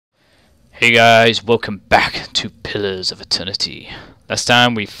Hey guys, welcome back to Pillars of Eternity. Last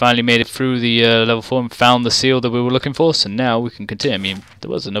time we finally made it through the level 4 and found the seal that we were looking for, so now we can continue. I mean, there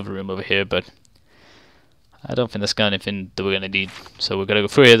was another room over here, but I don't think that's got anything that we're going to need. So we're going to go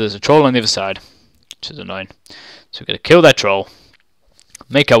through here. There's a troll on the other side, which is annoying. So we're going to kill that troll,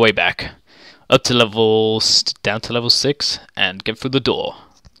 make our way back, up to down to level 6, and get through the door.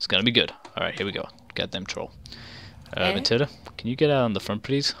 It's going to be good. Alright, here we go. Goddamn troll. Matilda, can you get out on the front,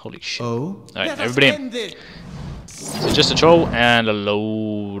 please? Holy shit. Oh. Alright, everybody in. So just a troll and a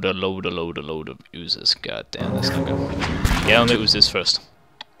load of oozes. God damn, that's not good. Get on the oozes first.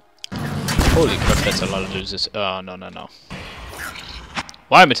 Holy crap, that's a lot of oozes. Oh, no.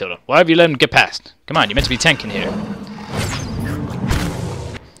 Why, Matilda? Why have you let him get past? Come on, you're meant to be tanking here.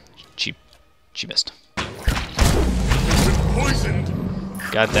 She missed.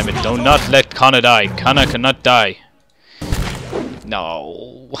 God damn it, do not let Connor die. Connor cannot die.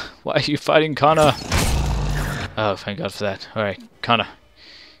 No. Why are you fighting Connor? Oh, thank God for that. Alright, Connor.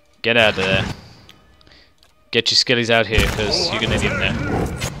 Get out of there. Get your skillies out here, because you're going to need them there.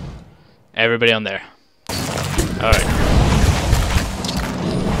 Everybody on there. Alright.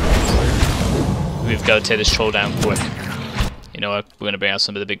 We've got to take this troll down quick. You know what? We're going to bring out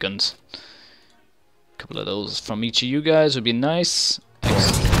some of the big guns. A couple of those from each of you guys would be nice.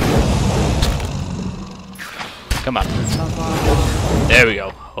 Come on. There we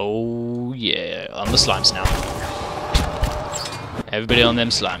go. Oh yeah, on the slimes now. Everybody on them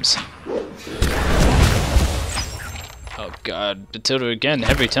slimes. Oh god, Matilda again,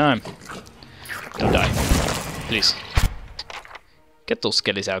 every time. Don't die. Please. Get those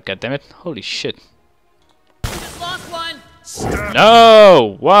skellies out, goddammit. Holy shit.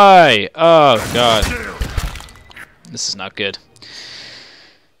 No! Why? Oh god. This is not good.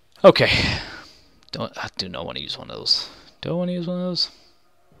 Okay. I do not want to use one of those. Do I want to use one of those?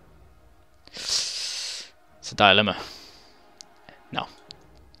 It's a dilemma. No.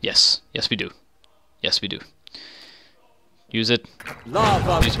 Yes. Yes, we do. Yes, we do. Use it.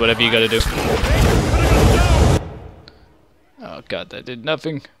 Use whatever you gotta do. Oh god, that did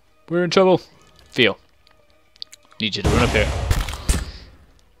nothing. We're in trouble. Feel. Need you to run up here.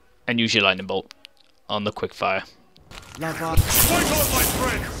 And use your lightning bolt on the quick fire.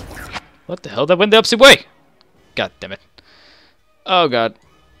 What the hell? That went the opposite way! God damn it. Oh god.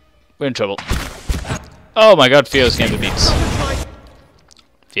 We're in trouble. Oh my god, Theo's getting the beats.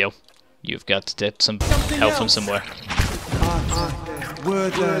 Theo, you've got to get some help from somewhere.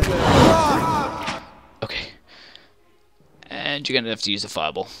 Okay. And you're gonna have to use a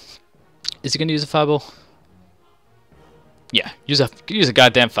fireball. Is he gonna use a fireball? Yeah, use a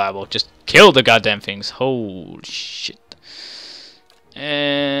goddamn fireball. Just kill the goddamn things. Holy shit.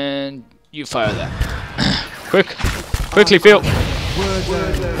 And you fire that. Quickly, Phil.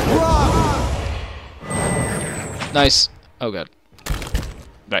 Nice. Oh god.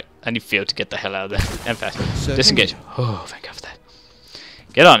 Right, I need Phil to get the hell out of there. And fast. Disengage. Oh, thank God for that.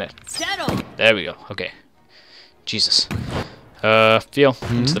 Get on it. There we go. Okay. Jesus. Phil,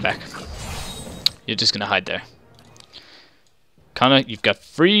 into the back. You're just gonna hide there. Connor, you've got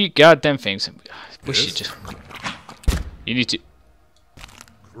 3 goddamn things. I wish you just. You need to.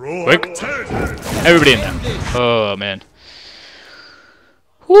 Quick! Everybody in there. Oh man.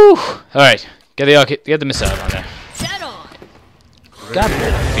 Whew! Alright. Get the missile on there. God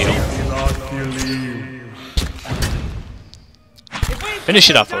finish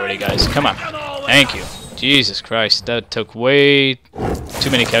it off already, guys. Come on. Thank you. Jesus Christ. That took way too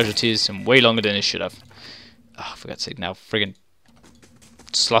many casualties and way longer than it should have. Oh, for God's sake, now friggin'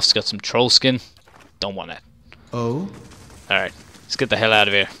 Sloth's got some troll skin. Don't want that. Oh? Alright. Let's get the hell out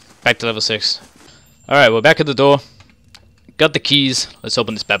of here. Back to level 6. Alright, we're back at the door. Got the keys. Let's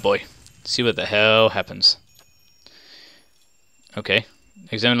open this bad boy. See what the hell happens. Okay.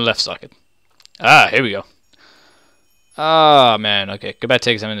 Examine the left socket. Ah, here we go. Ah, man. Okay, go back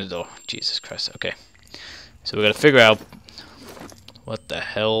to examine the door. Jesus Christ. Okay. So we gotta figure out what the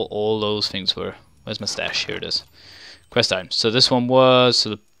hell all those things were. Where's my stash? Here it is. Quest item. So this one was... So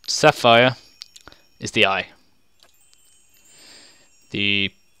the sapphire is the eye.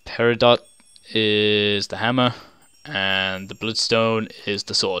 The peridot is the hammer, and the bloodstone is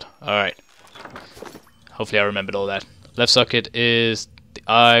the sword. Alright. Hopefully I remembered all that. Left socket is the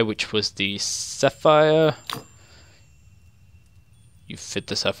eye, which was the sapphire. You fit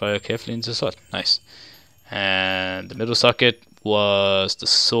the sapphire carefully into the slot. Nice. And the middle socket was the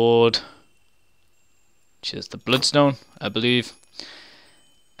sword, which is the bloodstone, I believe.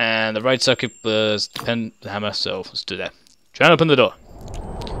 And the right socket was the hammer, so let's do that. Try and open the door.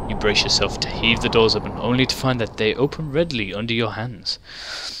 You brace yourself to heave the doors open, only to find that they open readily under your hands.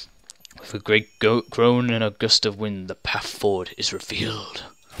 With With a great groan and a gust of wind, the path forward is revealed.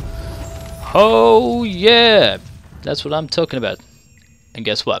 Oh yeah! That's what I'm talking about. And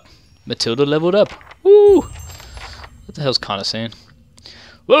guess what? Matilda leveled up. Woo! What the hell's Connor saying?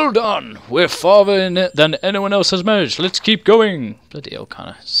 Well done! We're farther in it than anyone else has managed. Let's keep going! Bloody hell,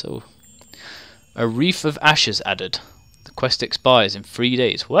 Connor. So, a Reef of Ashes added. The quest expires in 3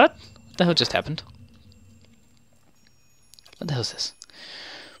 days. What? What the hell just happened? What the hell is this?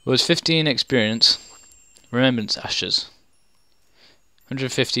 Well, it's 15 experience. Remembrance Ashes.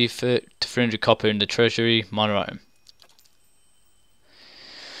 150 to 300 copper in the treasury. Minor item.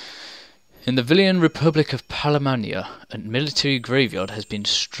 In the Villian Republic of Palamania, a military graveyard has been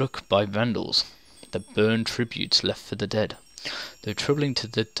struck by vandals that burn tributes left for the dead. Though troubling to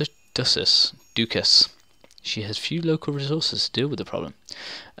the Duchess, she has few local resources to deal with the problem,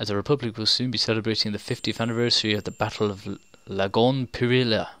 as the Republic will soon be celebrating the 50th anniversary of the Battle of Lagon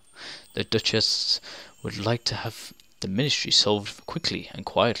Pirilla. The Duchess would like to have the ministry solved quickly and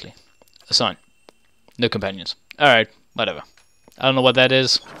quietly. A sign. No companions. Alright, whatever. I don't know what that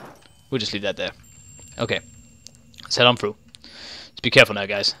is. We'll just leave that there. Okay. Let's head on through. Let's be careful now,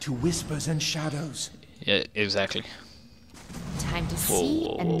 guys. To whispers and shadows. Yeah, exactly. Time to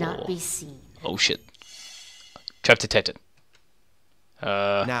see and not be seen. Oh shit. Trap detected.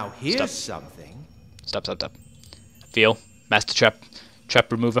 Now here's stop. something. Stop. Feel. Master trap.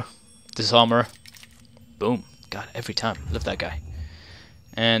 Trap remover. Disarmorer. Boom. God, every time. Love that guy.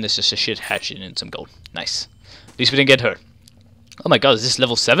 And there's just a shit hatchet and some gold. Nice. At least we didn't get hurt. Oh my god, is this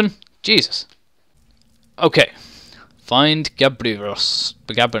level 7? Jesus. Okay. Find Gabrinos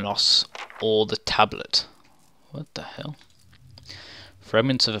or the tablet. What the hell?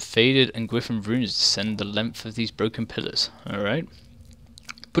 Fragments of a faded and griffin runes descend the length of these broken pillars. Alright.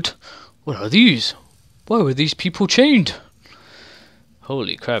 But what are these? Why were these people chained?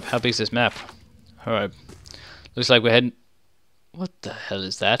 Holy crap, how big is this map? Alright. Looks like we're heading... What the hell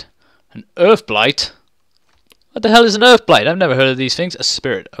is that? An earth blight? What the hell is an earth blight? I've never heard of these things. A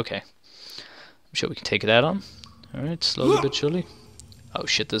spirit. Okay. I'm sure we can take that on. Alright, slowly but surely. Oh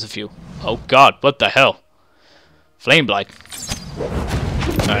shit, there's a few. Oh god, what the hell? Flame blight.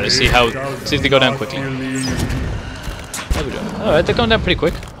 Alright, let's see if they go down quickly. There we go. Alright, they're going down pretty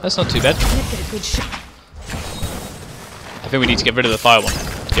quick. That's not too bad. I think we need to get rid of the fire one.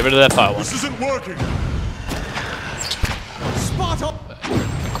 Get rid of that fire one. This isn't working. Spot on.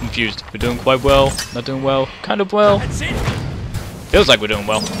 I'm confused. We're doing quite well. Not doing well. Kind of well. Feels like we're doing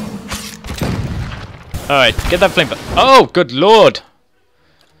well. Alright, get that flame. Oh, good lord!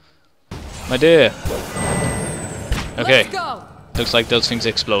 My dear. Okay. Looks like those things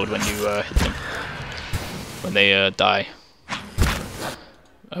explode when you hit them. When they die.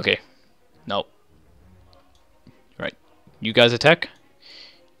 Okay. No. Right. You guys attack.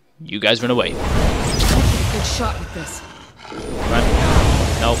 You guys run away. Good shot with this. Come on.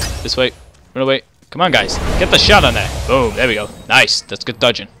 No, this way. Run away. Come on, guys. Get the shot on there. Boom. There we go. Nice. That's good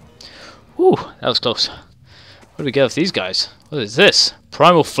dodging. Whew. That was close. What do we get with these guys? What is this?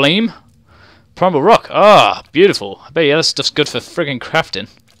 Primal Flame? Primal Rock. Ah, beautiful. I bet you that stuff's good for friggin' crafting.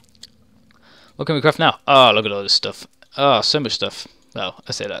 What can we craft now? Ah, look at all this stuff. Ah, so much stuff. Oh,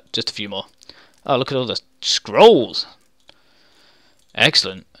 I say that. Just a few more. Oh, look at all the scrolls.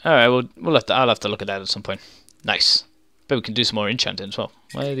 Excellent. Alright, I'll have to look at that at some point. Nice. Bet we can do some more enchanting as well.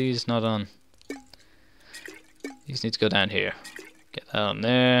 Why are these not on? These need to go down here. Get that on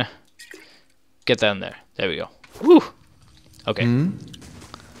there. Get that on there. There we go. Woo! Okay.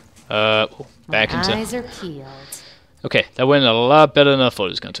 Back into... Eyes are peeled. Okay, that went a lot better than I thought it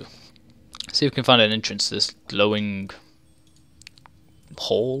was going to. See if we can find an entrance to this glowing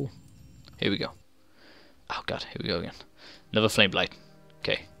hole. Here we go. Oh god, here we go again. Another flame blight.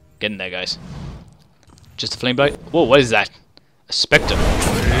 Okay, get in there, guys. Just a flame blight? Whoa, what is that? A spectre. Oh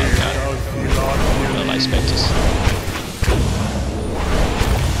god. I don't like spectres.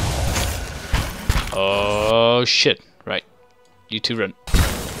 Oh shit. Right. You two run.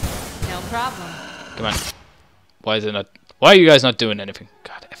 No problem. Come on. Why is it not... Why are you guys not doing anything?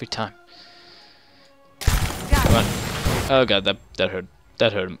 God, every time. Come on. Oh god, that hurt.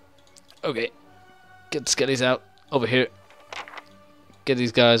 That hurt him. Okay. Get the skellies out. Over here. Get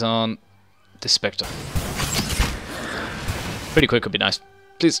these guys on the spectre. Pretty quick would be nice.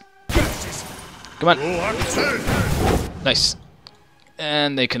 Please. Come on. Nice.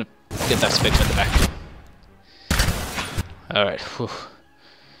 And they can get that spectre in the back. Alright.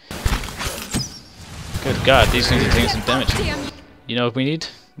 Good god, these things are taking some damage. You know what we need?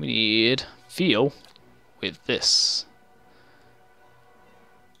 We need feel with this.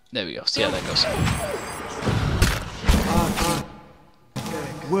 There we go. See how that goes.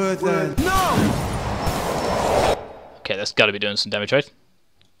 Werther. No! Okay, that's got to be doing some damage, right?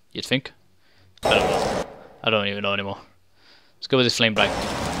 You'd think. I don't know. I don't even know anymore. Let's go with this flame blight.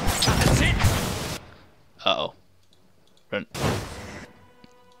 Uh-oh. Run.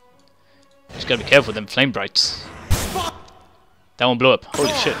 Just gotta be careful with them flame brights. That one blew up.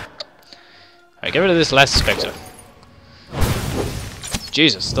 Holy shit. Alright, get rid of this last Spectre.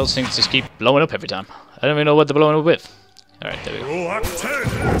 Jesus, those things just keep blowing up every time. I don't even know what they're blowing up with. Alright, there we go.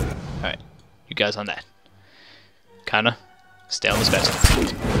 Alright, you guys on that. Kinda. Stay on the Spectre.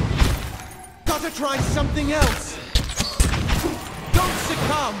 Gotta try something else! Don't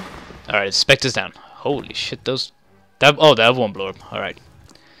succumb! Alright, Spectre's down. Holy shit, those... Oh, that one blew up. Alright.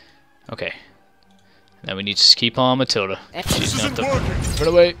 Okay. Now we need to keep on Matilda. She's not the... Run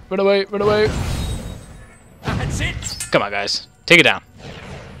away, run away, run away! That's it! Come on, guys. Take it down.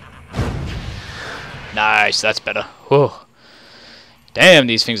 Nice, that's better. Whoa. Damn,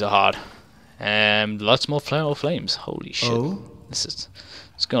 these things are hard. And lots more flames. Holy shit. Oh? It's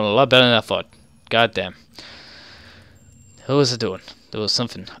going a lot better than I thought. God damn. What was it doing? There was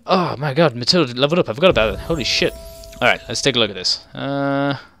something. Oh my god, Matilda leveled up. I forgot about it. Holy shit. Alright, let's take a look at this.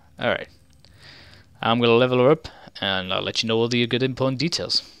 Alright. I'm going to level her up, and I'll let you know all the good important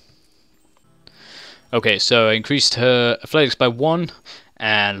details. Okay, so I increased her athletics by 1,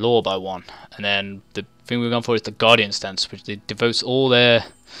 and lore by 1. And then the thing we're going for is the Guardian stance, which devotes all their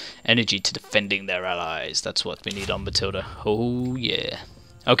energy to defending their allies. That's what we need on Matilda. Oh yeah.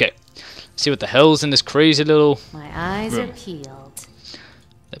 Okay. Let's see what the hell's in this crazy little My eyes room. are peeled.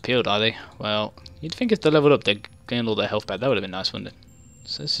 They're peeled, are they? Well, you'd think if they leveled up, they'd gain all their health back. That would have been nice, wouldn't it?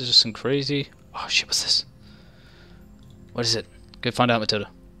 So this is just some crazy... Oh shit, what's this? What is it? Go find out, Matilda.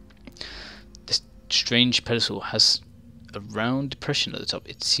 This strange pedestal has a round depression at the top.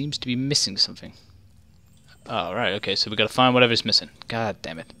 It seems to be missing something. Oh, right, okay, so we gotta find whatever's missing. God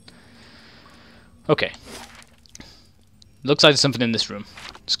damn it. Okay. Looks like there's something in this room.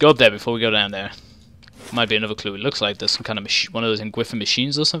 Let's go up there before we go down there. Might be another clue. It looks like there's some kind of one of those Engwyfin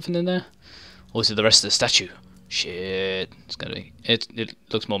machines or something in there. Or is it the rest of the statue? Shit. It's gonna be... It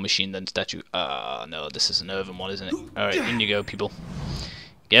looks more machine than statue. Ah, no, this is an earthen one, isn't it? Alright, in you go, people.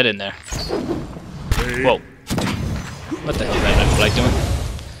 Get in there. Whoa. What the hell is that flag doing?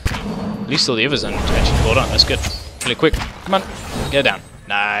 At least all the others aren't actually caught on. That's good. Really quick. Come on. Get down.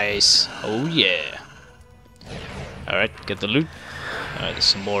 Nice. Oh, yeah. Alright, get the loot. Alright, there's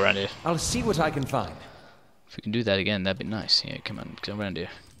some more around here. I'll see what I can find. If we can do that again, that'd be nice. Yeah, come on, come around here.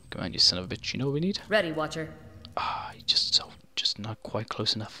 Come on, you son of a bitch. You know what we need? Ready, Watcher. Ah, just not quite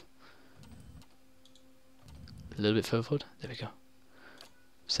close enough. A little bit further forward. There we go.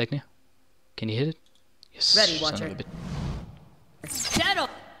 Segnia, can you hit it? Yes. Ready, son Watcher. of a bitch. Shadow.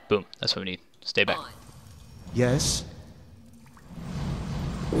 Boom. That's what we need. Stay back. Yes?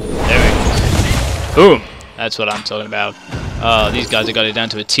 There we go. Boom. That's what I'm talking about. These guys have got it down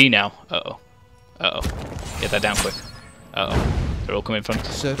to a T now. Uh-oh. Uh-oh. Get that down quick. Uh-oh. They're all coming from...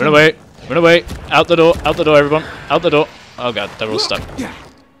 Run away! Run away! Out the door! Out the door, everyone! Out the door! Oh god, they're all stuck.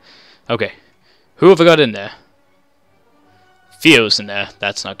 Okay. Who have I got in there? Theo's in there.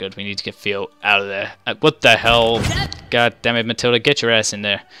 That's not good. We need to get Theo out of there. What the hell? God damn it, Matilda. Get your ass in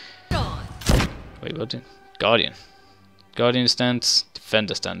there. Wait, what? Guardian. Guardian stance.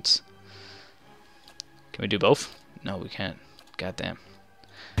 Defender stance. Can we do both? No, we can't. God damn.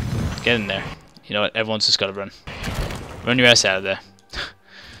 Get in there. You know what? Everyone's just gotta run. Run your ass out of there.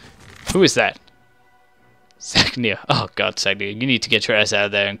 Who is that? Sagnia. Oh god, Sagnia. You need to get your ass out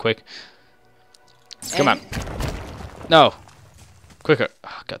of there and quick. Come on. No. Quicker.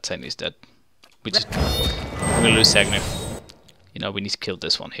 Oh god, Sagnia's dead. We're gonna lose Sagnia. You know, we need to kill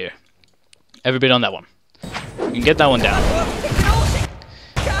this one here. Everybody on that one. We can get that one down.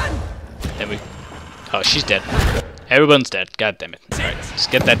 There we... Oh, she's dead. Everyone's dead. God damn it. Alright, let's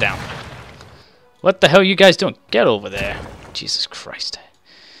get that down. What the hell are you guys doing? Get over there. Jesus Christ.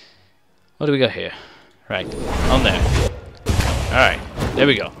 What do we got here? Right. On there. Alright. There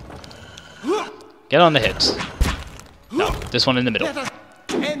we go. Get on the hits. No, this one in the middle.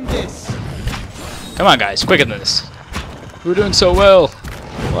 End this. Come on, guys. Quicker than this. We're doing so well.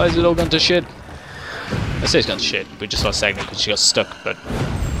 Why is it all gone to shit? I say it's gone to shit. We just lost Sagnia because she got stuck, but...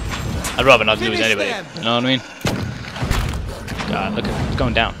 I'd rather not lose anybody. You know what I mean? God, look at it. It's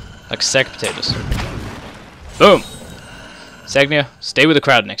going down. Like a sack of potatoes. Boom! Sagnia, stay with the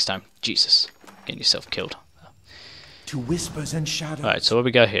crowd next time. Jesus. Getting yourself killed. To whispers and shadows. Alright, so what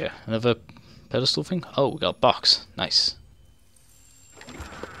we got here? Another pedestal thing? Oh, we got a box. Nice.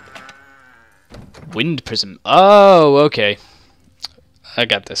 Wind prism. Oh, okay. I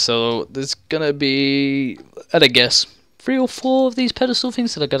got this. So, there's gonna be, at a guess, 3 or 4 of these pedestal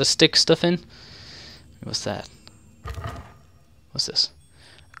things that I gotta stick stuff in. What's that? What's this?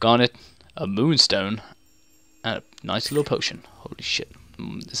 A garnet, a moonstone, and a nice little potion. Holy shit.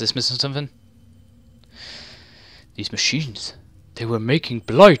 Is this missing something? These machines, they were making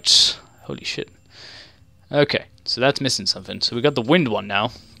blights. Holy shit. Okay, so that's missing something. So we got the wind one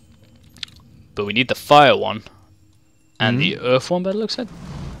now. But we need the fire one. And the earth one by the looks of it.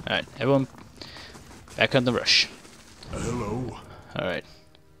 Alright, everyone back on the rush. Hello. Alright.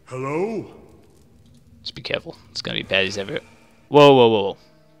 Hello. Just be careful. It's gonna be baddies everywhere. Whoa, whoa, whoa, whoa.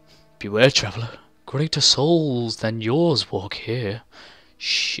 Beware, traveler. Greater souls than yours walk here.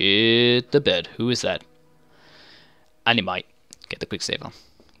 Shit the bed. Who is that? Animite. Get the quick save on.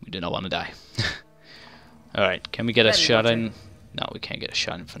 We do not want to die. Alright, can we get a shot in? No, we can't get a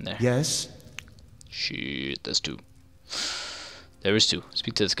shot in from there. Yes? Shit, there's 2. There is 2.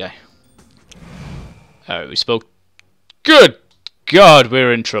 Speak to this guy. Alright, we spoke. Good God,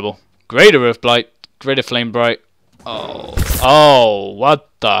 we're in trouble. Greater Earth Blight. Greater Flame Blight. Oh. Oh, what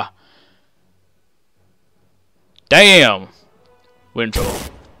the? Damn! We're in trouble.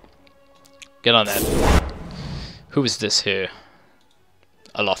 Get on that. Who is this here?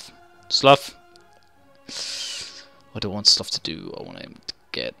 Alof. Slough. What do I want Slough to do? I want him to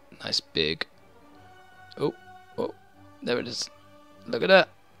get nice big. Oh, oh, there it is. Look at that.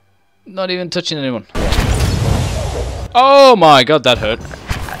 Not even touching anyone. Oh my god, that hurt.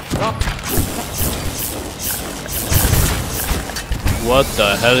 What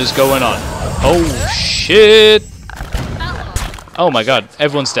the hell is going on? Oh shit! Oh my god,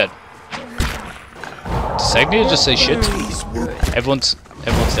 everyone's dead. Did Sagnia just say shit? Everyone's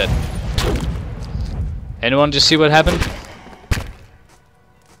dead. Anyone just see what happened?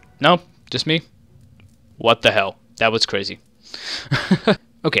 No? Just me? What the hell? That was crazy.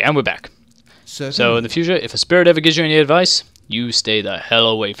 Okay, and we're back. So in the future, if a spirit ever gives you any advice, you stay the hell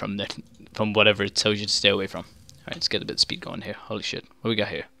away from whatever it tells you to stay away from. Alright, let's get a bit of speed going here. Holy shit. What do we got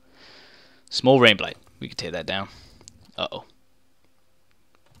here? Small rain blight. We can take that down. Uh-oh.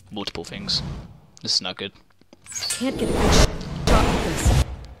 Multiple things. This is not good. Can't get a good shot with this.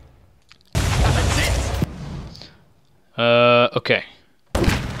 Okay.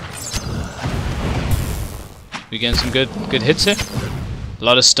 We getting some good hits here? A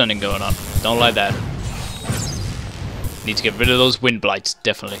lot of stunning going on. Don't like that. Need to get rid of those wind blights,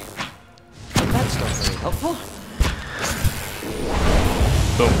 definitely. That's not very helpful.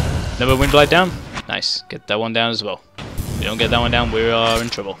 Boom. Another wind blight down. Nice. Get that one down as well. If we don't get that one down, we are in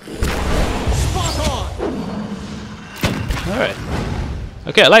trouble. Alright.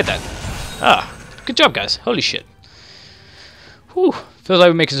 Okay, I like that. Ah, good job, guys. Holy shit. Whew. Feels like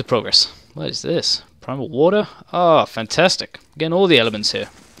we're making some progress. What is this? Primal water? Ah, fantastic. Getting all the elements here.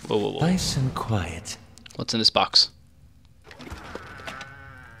 Whoa, whoa, whoa. Nice and quiet. What's in this box?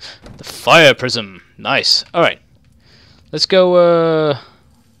 The fire prism. Nice. Alright. Let's go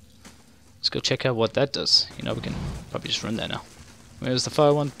check out what that does. You know, we can probably just run there now. Where's the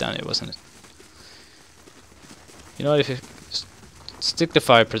fire one? Down here, wasn't it? You know what, if you stick the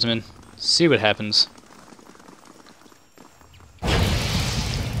fire prism in, see what happens.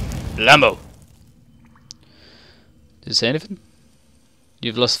 Blammo! Did it say anything?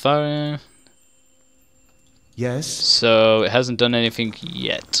 You've lost fire. Yes? So it hasn't done anything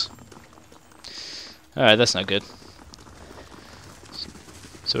yet. Alright, that's not good.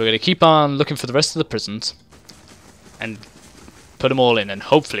 So we're going to keep on looking for the rest of the prisons and put them all in, and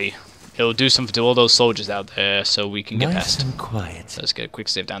hopefully it'll do something to all those soldiers out there so we can get past. Nice and quiet. So let's get a quick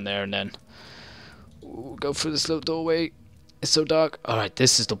save down there and then go through this little doorway. It's so dark. Alright,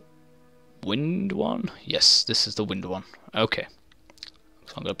 this is the wind one? Yes, this is the wind one. Okay.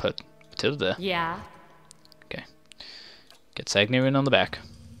 So I'm going to put Matilda there. Yeah. Okay. Get Sagnia in on the back.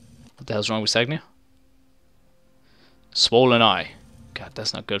 What the hell's wrong with Sagnia? Swollen eye. God,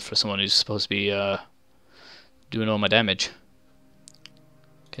 that's not good for someone who's supposed to be doing all my damage.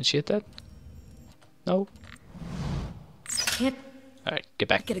 Can she hit that? No? Can't Alright, get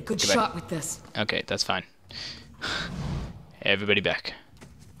back. get a good Get shot back. with this. Okay, that's fine. Everybody back.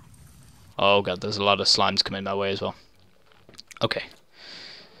 Oh god, there's a lot of slimes coming my way as well. Okay.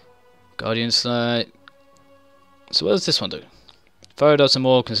 Guardian Slide. So what does this one do? Fire dots and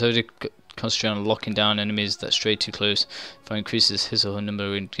more concentrate on locking down enemies that stray too close. Fire increases his or her number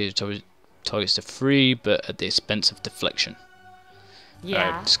of engaged targets to 3, but at the expense of deflection. Yeah.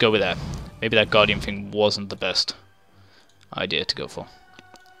 Alright, let's go with that. Maybe that Guardian thing wasn't the best idea to go for.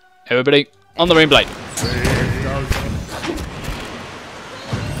 Everybody, on the Rain Blight!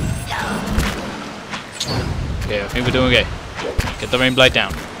 Okay, I think we're doing okay. Get the Rain Blight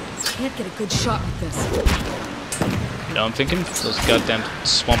down. Can't get a good shot with this. You know what I'm thinking? Those goddamn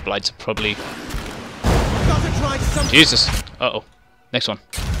swamp lights are probably... Jesus! Uh-oh. Next one.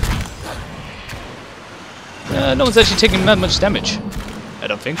 No one's actually taking that much damage. I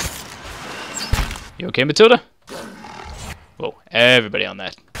don't think. You okay, Matilda? Whoa, everybody on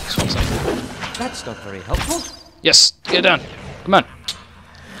that swamp side. That's not very helpful. Yes! Get down! Come on!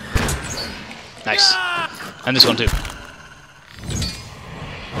 Nice. And this one too.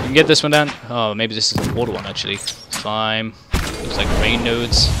 You can get this one down. Oh, maybe this is the water one actually. Slime. Looks like rain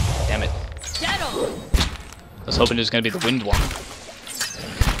nodes. Damn it. I was hoping it was going to be the wind one.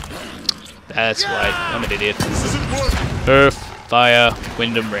 That's why. I'm an idiot. Earth, fire,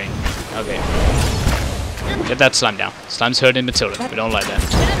 wind and rain. Okay. Get that slime down. Slime's hurting Matilda. We don't like that.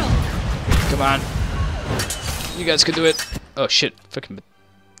 Come on. You guys can do it. Oh shit. Freaking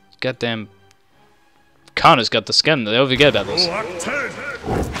goddamn. Connor's got the skin. They forget about this.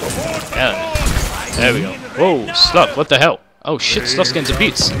 Yeah. There we go. Whoa, Slough, what the hell? Oh shit, Slough's getting to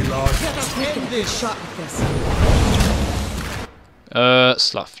beats.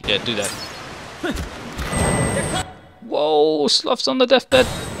 Slough, yeah, do that. Whoa, Slough's on the deathbed.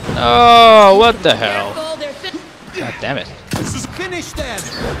 Oh, what the hell? God damn it.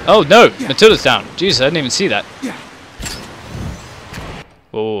 Oh no, Matilda's down. Jesus, I didn't even see that.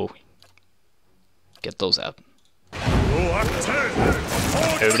 Whoa. Get those out.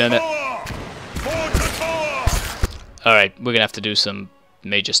 Over done it. Alright, we're gonna have to do some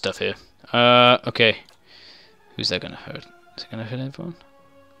major stuff here. Okay. Who's that gonna hurt? Is it gonna hurt everyone?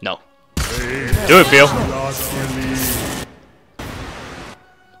 No. Do it, Phil!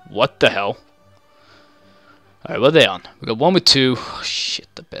 What the hell? Alright, what are they on? We got one with 2. Oh, shit,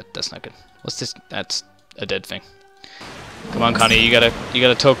 the bed. That's not good. What's this? That's a dead thing. Come on, Connie, you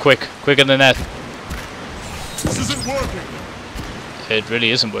gotta talk quick. Quicker than that. This isn't working. It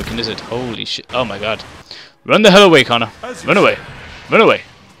really isn't working, is it? Holy shit. Oh my god. Run the hell away, Connor. Run away. Run away.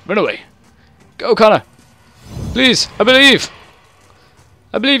 Run away. Go, Connor. Please, I believe.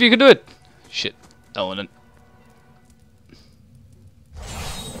 I believe you can do it. Shit. That one didn't.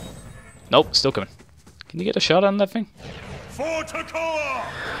 Nope, still coming. Can you get a shot on that thing?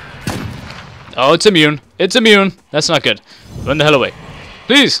 Oh, it's immune. It's immune. That's not good. Run the hell away.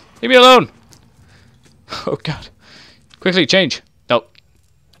 Please, leave me alone. Oh god. Quickly, change. Nope.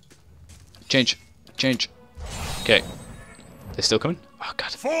 Change. Change. Okay. They're still coming? Oh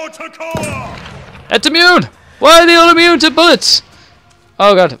god. That's immune! Why are they all immune to bullets?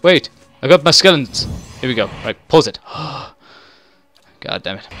 Oh god, wait. I got my skeletons. Here we go. Right, pause it. God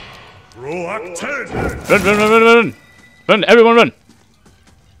damn it. Run, run, run, run, run! Run, everyone run!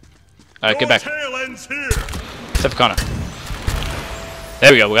 Alright, get back. Except for Connor.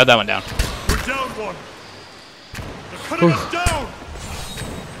 There we go, we got that one down. We're down one. They're cutting us down.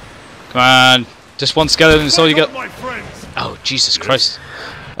 Come on. Just one skeleton is all you got. My friends. Oh, Jesus Christ.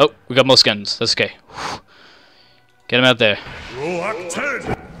 Oh, we got more skeletons. That's okay. Get him out there.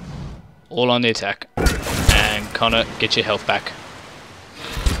 All on the attack. And Connor, get your health back.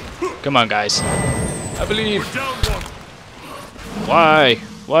 Come on, guys. I believe. We're down one. Why?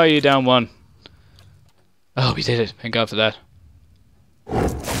 Why are you down one? Oh, we did it. Thank God for that.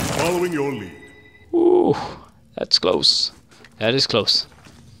 Following your lead. Ooh, that's close. That is close.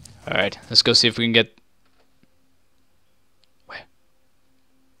 Alright, let's go see if we can get... Where?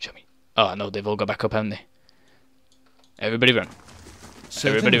 Show me. Oh, no, they've all got back up, haven't they? Everybody run.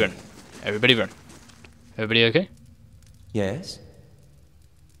 Everybody run. Everybody run. Everybody okay? Yes?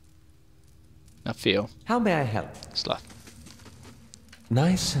 I feel. How may I help? Slough.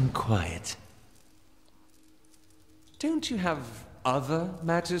 Nice and quiet. Don't you have other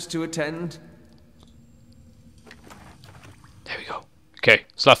matters to attend? There we go. Okay,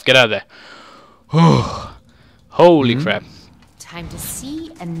 Slough, get out of there. Holy crap. Time to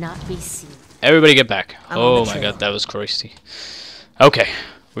see and not be seen. Everybody get back. I'm on Oh the my trail. god, that was crazy. Okay,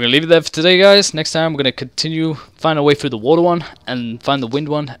 we're gonna leave it there for today, guys. Next time, we're gonna continue, find our way through the water one, and find the wind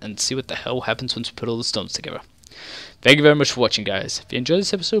one, and see what the hell happens once we put all the stones together. Thank you very much for watching, guys. If you enjoyed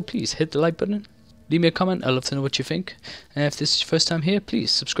this episode, please hit the like button. Leave me a comment, I'd love to know what you think. And if this is your first time here,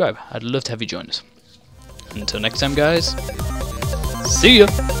 please subscribe. I'd love to have you join us. Until next time, guys. See ya!